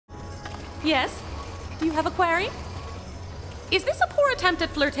Yes? Do you have a query? Is this a poor attempt at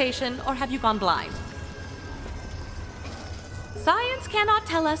flirtation, or have you gone blind? Science cannot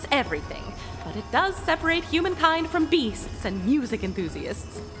tell us everything, but it does separate humankind from beasts and music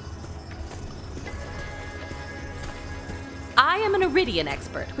enthusiasts. I am an Iridian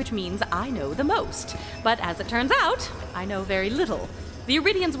expert, which means I know the most. But as it turns out, I know very little. The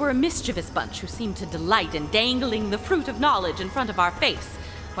Iridians were a mischievous bunch who seemed to delight in dangling the fruit of knowledge in front of our face,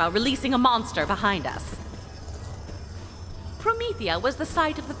 while releasing a monster behind us. Promethea was the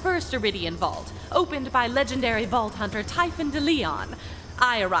site of the first Iridian vault, opened by legendary vault hunter Typhon de Leon.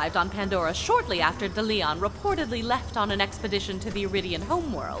 I arrived on Pandora shortly after de Leon reportedly left on an expedition to the Iridian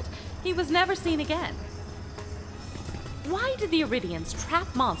homeworld. He was never seen again. Why did the Iridians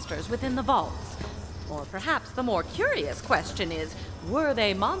trap monsters within the vaults? Or perhaps the more curious question is, were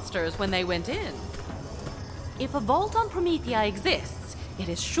they monsters when they went in? If a vault on Promethea exists, it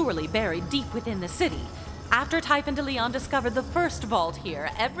is surely buried deep within the city. After Typhon de Leon discovered the first vault here,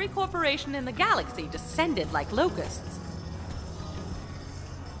 every corporation in the galaxy descended like locusts.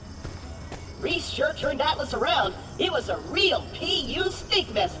 Reese sure turned Atlas around. It was a real PU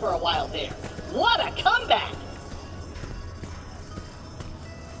stink mess for a while there. What a comeback!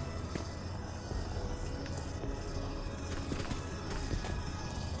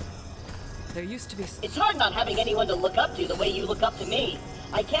 There used to be... It's hard not having anyone to look up to the way you look up to me.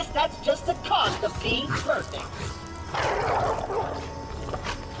 I guess that's just the cost of being perfect.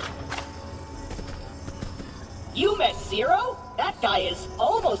 You met Zero? That guy is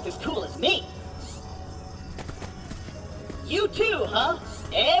almost as cool as me. You too, huh?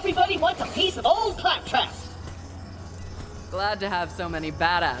 Everybody wants a piece of old Claptrap. Glad to have so many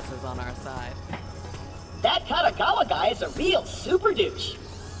badasses on our side. That Katagawa guy is a real super douche.